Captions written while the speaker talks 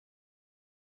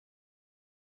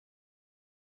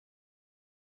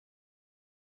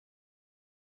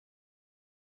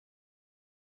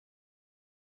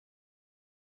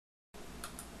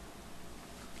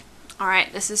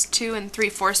Alright, this is 2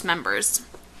 3/4 members.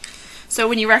 So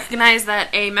when you recognize that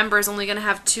a member is only going to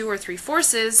have 2 or 3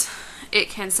 forces, it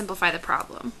can simplify the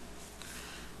problem.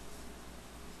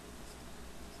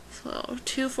 So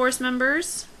 2 force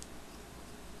members.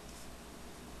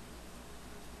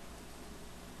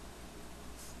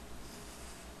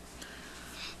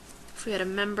 If we had a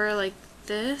member like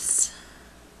this,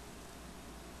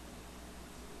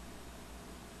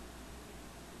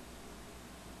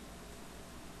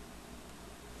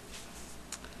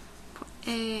 point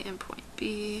A and point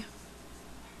B,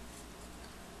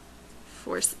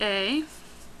 force A,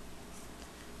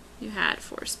 you had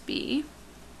force B,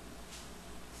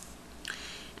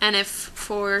 and if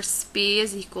force B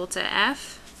is equal to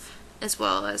F, as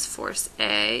well as force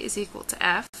A is equal to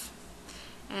F,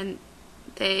 and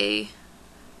they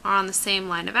are on the same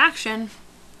line of action,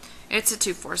 it's a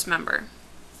 2 force member.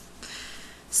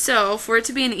 So for it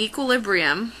to be an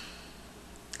equilibrium,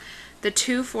 the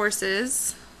 2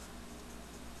 forces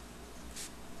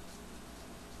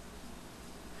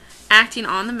acting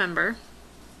on the member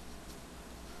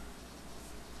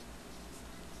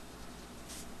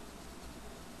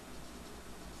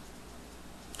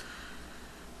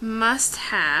must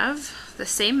have the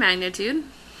same magnitude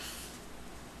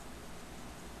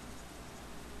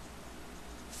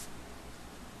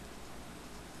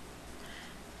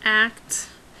act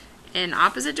in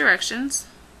opposite directions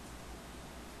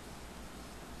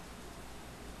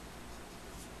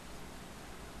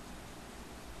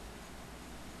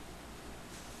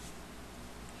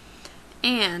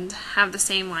and have the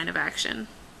same line of action.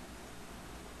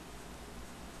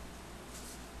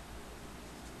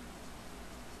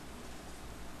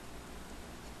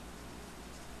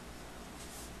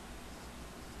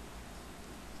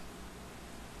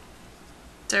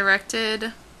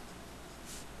 Directed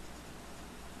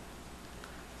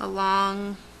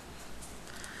along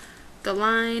the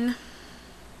line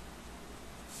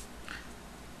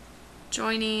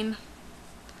joining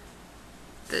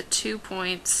the 2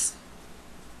 points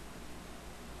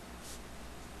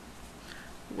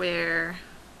where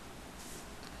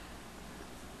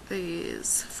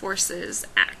these forces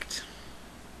act.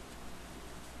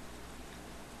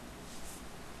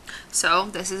 So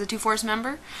this is a 2 force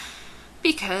member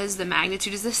because the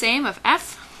magnitude is the same of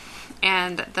F,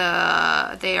 and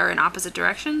they are in opposite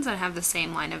directions and have the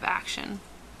same line of action,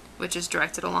 which is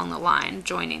directed along the line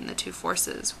joining the 2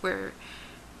 forces, where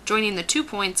joining the 2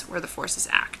 points where the forces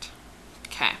act.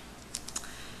 Okay.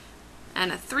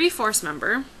 And a 3 force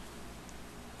member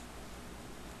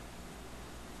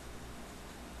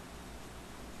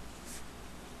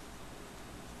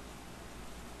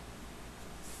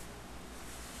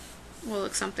will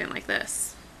look something like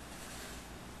this.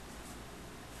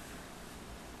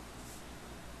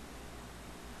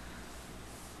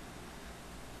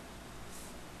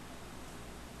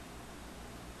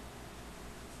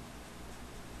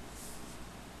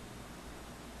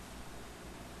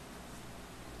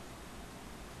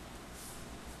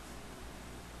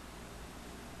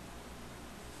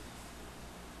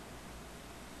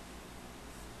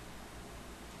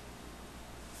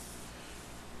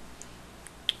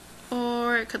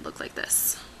 Or it could look like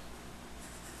this.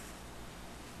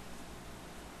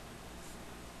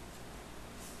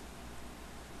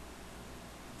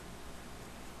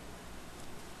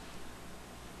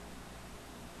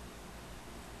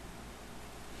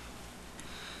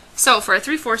 So for a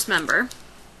 3 force member,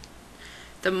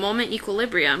 the moment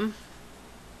equilibrium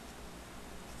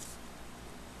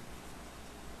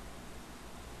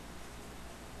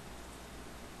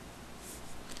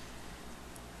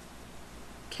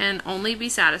can only be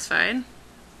satisfied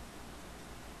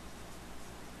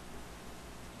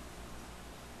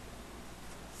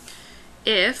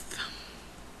if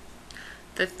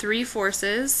the 3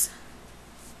 forces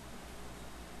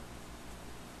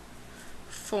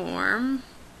form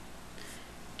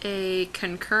a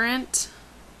concurrent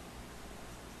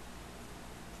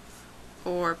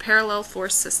or parallel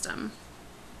force system.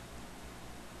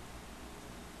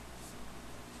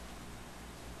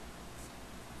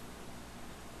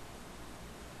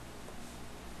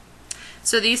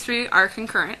 So these 3 are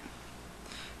concurrent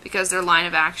because their line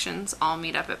of actions all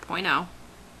meet up at point O,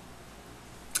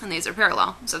 and these are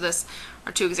parallel. So this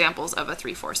are 2 examples of a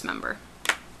 3 force member.